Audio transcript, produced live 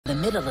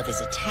middle of his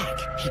attack,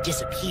 he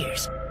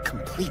disappears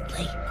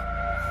completely.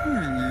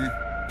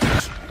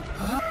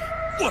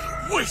 What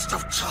a waste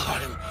of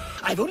time!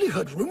 I've only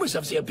heard rumors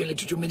of the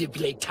ability to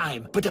manipulate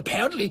time, but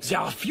apparently there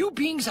are few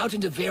beings out in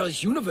the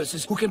various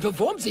universes who can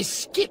perform this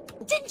skip.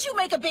 Didn't you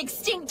make a big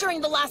stink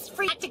during the last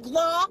free tactic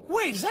law?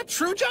 Wait, is that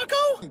true, Jocko?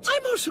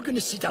 I'm also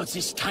gonna sit out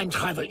this time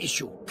travel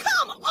issue.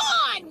 Come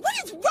on! What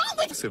is wrong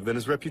with— Than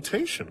his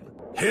reputation.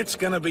 It's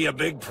gonna be a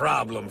big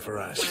problem for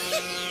us.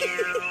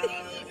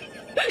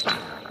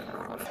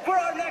 For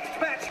our next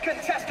match,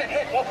 contestant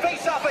Hit will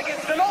face off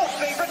against an old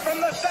favorite from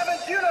the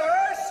 7th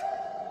universe,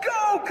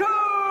 Goku!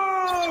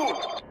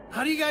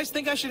 How do you guys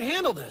think I should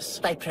handle this?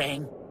 By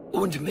praying.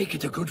 And make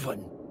it a good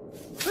one.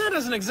 That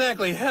doesn't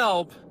exactly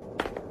help.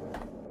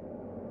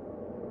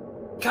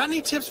 Got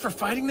any tips for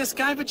fighting this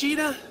guy,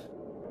 Vegeta?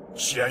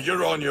 Yeah,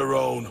 you're on your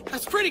own.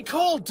 That's pretty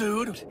cold,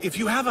 dude. If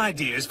you have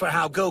ideas for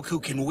how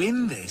Goku can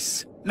win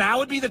this, now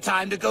would be the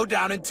time to go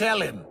down and tell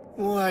him.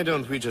 Why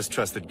don't we just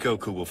trust that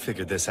Goku will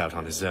figure this out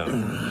on his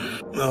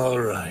own? All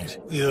right.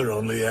 You're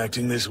only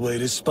acting this way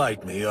to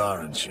spite me,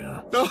 aren't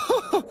you?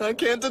 Oh, I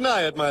can't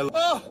deny it, my...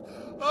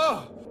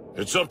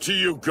 It's up to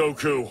you,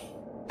 Goku.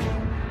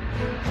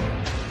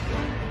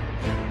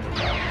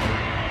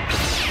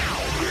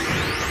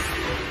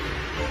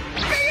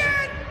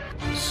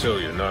 So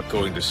you're not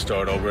going to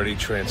start already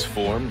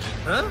transformed?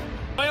 Huh?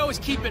 I always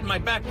keep it in my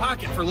back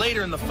pocket for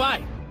later in the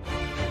fight.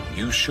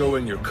 You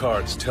showing your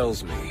cards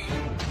tells me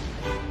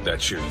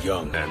that you're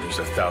young and who's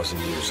 1,000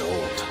 years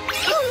old.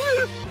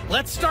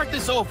 Let's start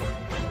this over.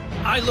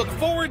 I look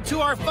forward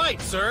to our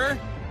fight, sir.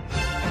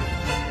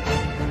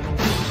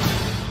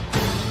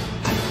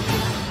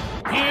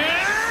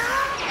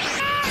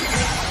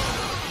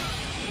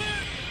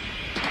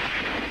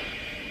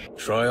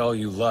 Try all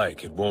you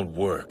like, it won't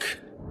work.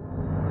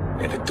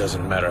 And it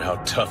doesn't matter how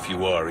tough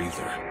you are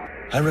either.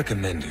 I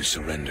recommend you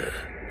surrender.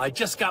 I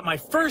just got my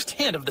first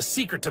hint of the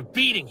secret to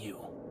beating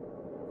you.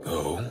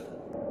 Oh?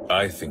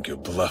 I think you're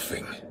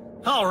bluffing.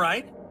 All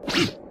right.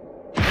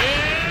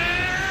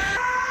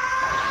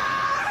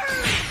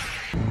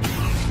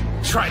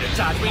 Try to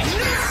dodge me.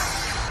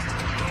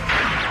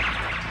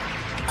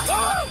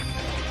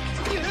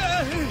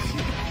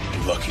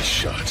 Lucky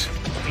shot.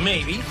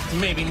 Maybe,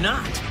 maybe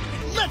not.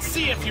 Let's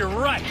see if you're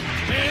right.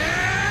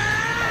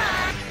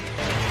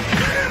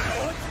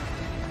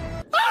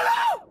 Oh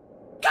no!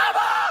 Come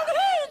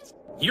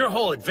on! Your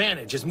whole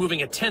advantage is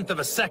moving 1/10 of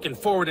a second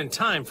forward in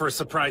time for a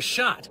surprise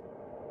shot.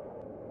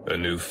 A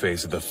new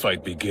phase of the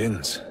fight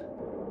begins.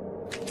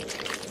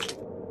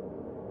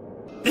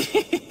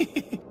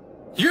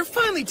 You're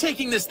finally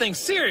taking this thing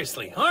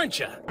seriously, aren't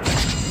you?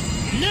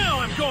 Now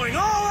I'm going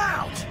all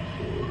out!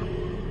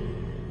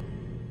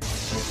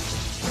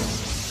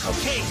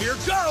 Okay, here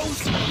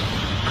goes!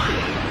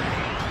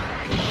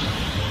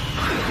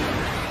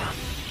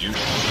 You...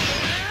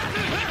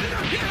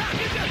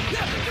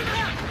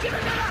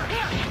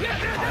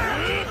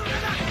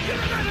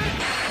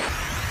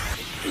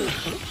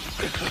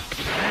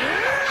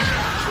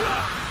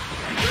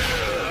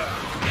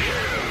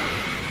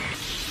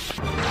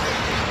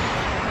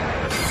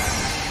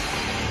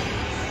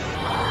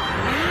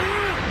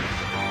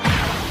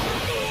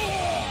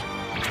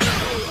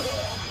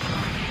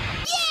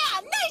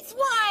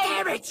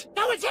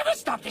 No one's ever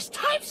stopped this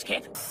time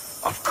skip!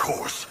 Of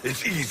course,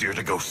 it's easier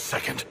to go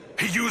second.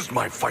 He used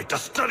my fight to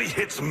study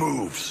Hit's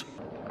moves.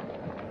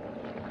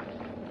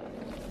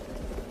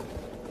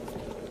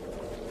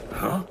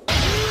 Huh?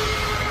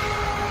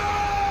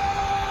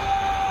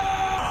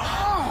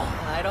 Oh,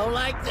 I don't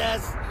like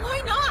this.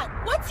 Why not?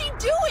 What's he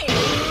doing?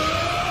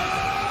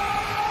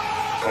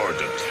 Hard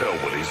to tell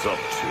what he's up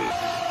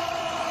to.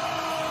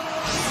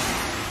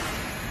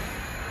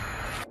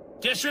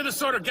 Guess you're the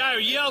sort of guy who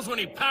yells when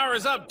he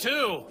powers up,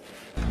 too.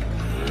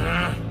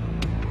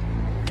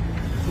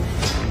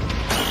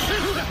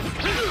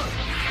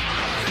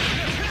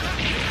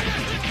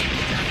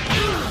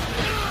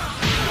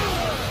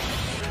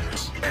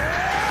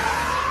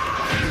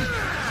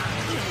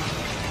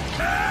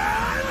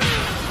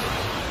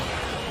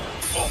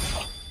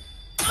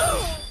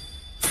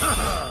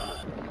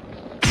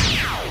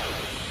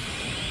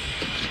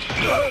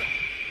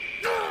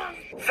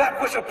 That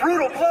was a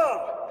brutal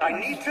blow! I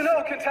need to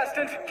know,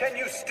 contestant, can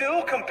you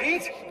still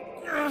compete?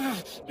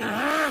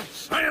 I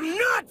am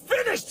not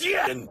finished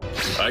yet!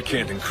 I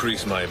can't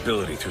increase my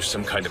ability through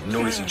some kind of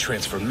noisy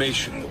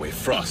transformation the way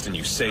Frost and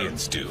you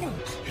Saiyans do.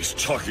 He's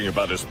talking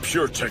about his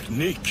pure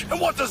technique.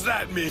 And what does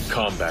that mean?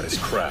 Combat is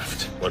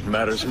craft. What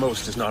matters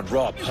most is not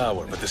raw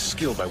power, but the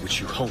skill by which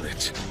you hone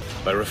it.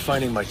 By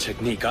refining my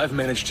technique, I've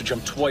managed to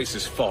jump twice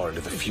as far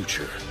into the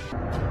future.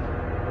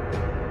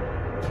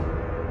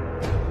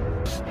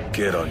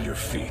 Get on your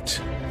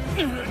feet.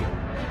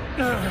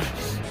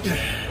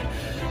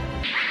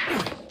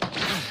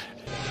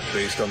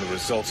 Based on the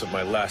results of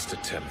my last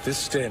attempt, this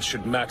stance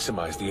should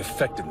maximize the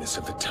effectiveness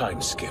of the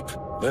time skip.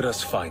 Let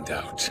us find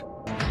out.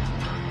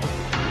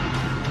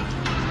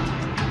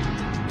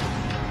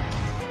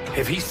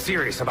 If he's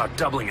serious about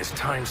doubling his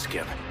time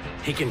skip,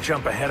 he can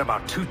jump ahead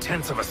about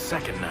 2/10 of a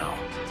second now.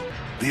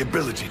 The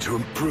ability to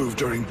improve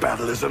during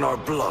battle is in our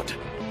blood.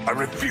 I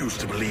refuse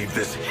to believe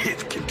this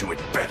hit can do it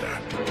better.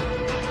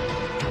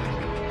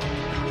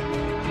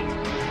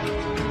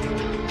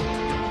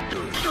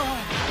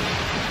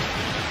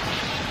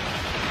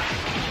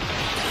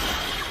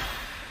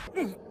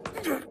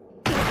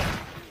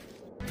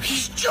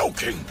 He's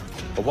joking!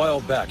 A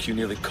while back, you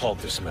nearly called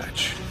this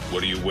match.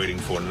 What are you waiting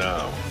for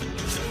now?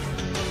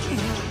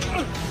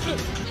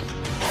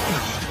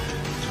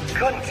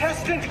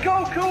 Contestant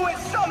Goku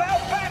is somehow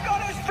back on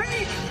his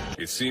feet!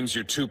 It seems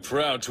you're too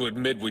proud to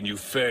admit when you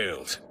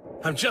failed.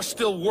 I'm just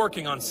still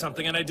working on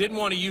something, and I didn't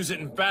want to use it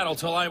in battle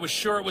till I was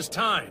sure it was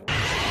time.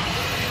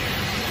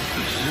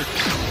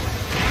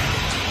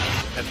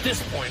 At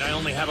this point, I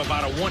only have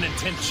about a 1 in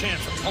 10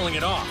 chance of pulling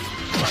it off.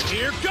 But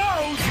here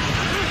goes!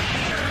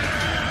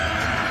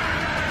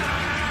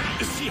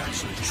 Is he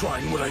actually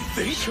trying what I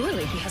think?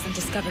 Surely he hasn't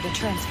discovered a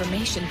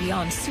transformation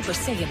beyond Super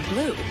Saiyan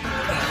Blue.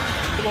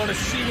 I want to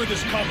see where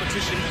this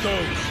competition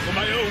goes, for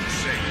my own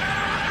sake.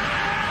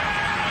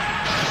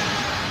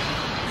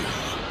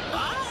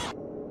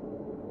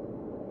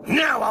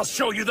 Now I'll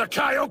show you the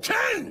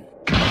Kaioken!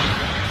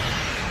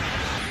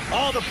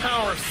 All the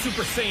power of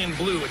Super Saiyan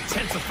Blue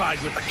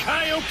intensified with the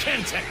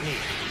Kaioken technique.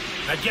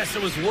 I guess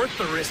it was worth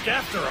the risk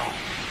after all.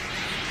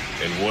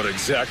 And what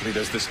exactly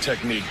does this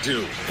technique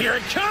do? Here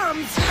it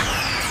comes!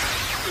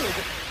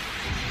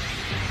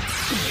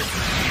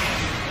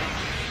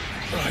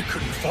 I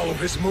couldn't follow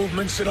his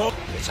movements at all.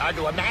 It's hard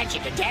to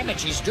imagine the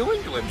damage he's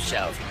doing to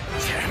himself.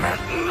 Damn it,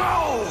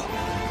 no!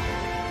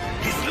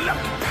 He's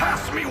leapt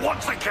past me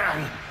once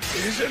again!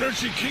 His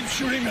energy keeps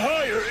shooting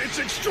higher. It's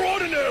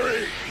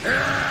extraordinary.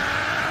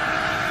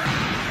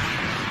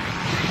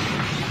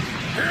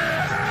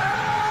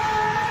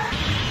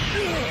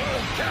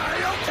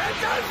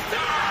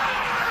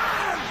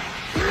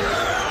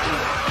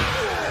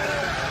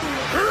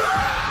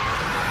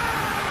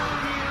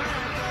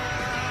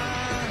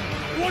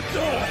 What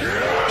the?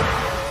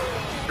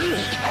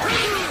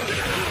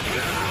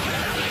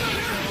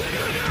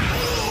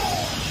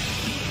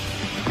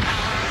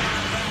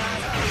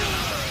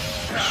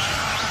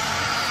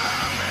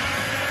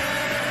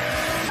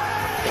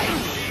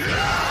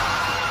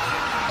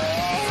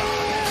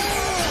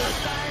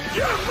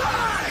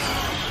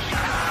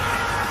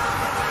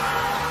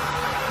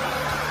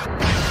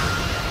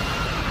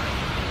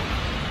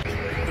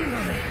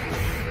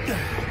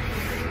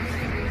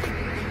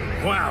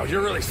 Wow,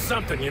 you're really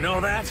something, you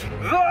know that?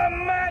 The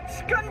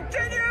match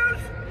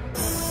continues!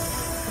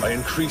 I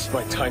increased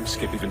my time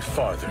skip even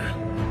farther.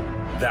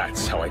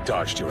 That's how I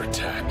dodged your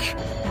attack.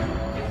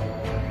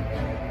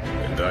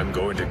 And I'm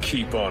going to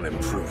keep on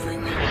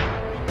improving.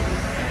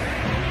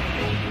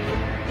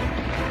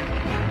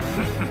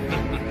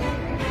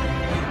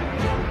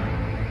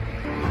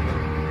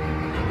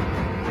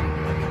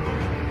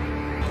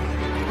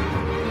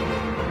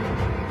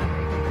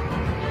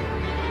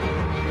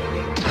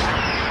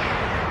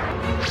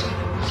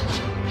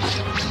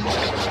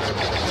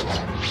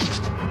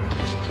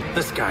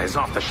 This guy is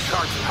off the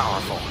charts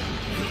powerful.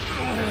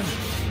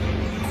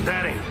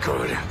 That ain't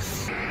good.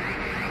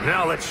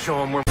 Now let's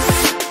show him where...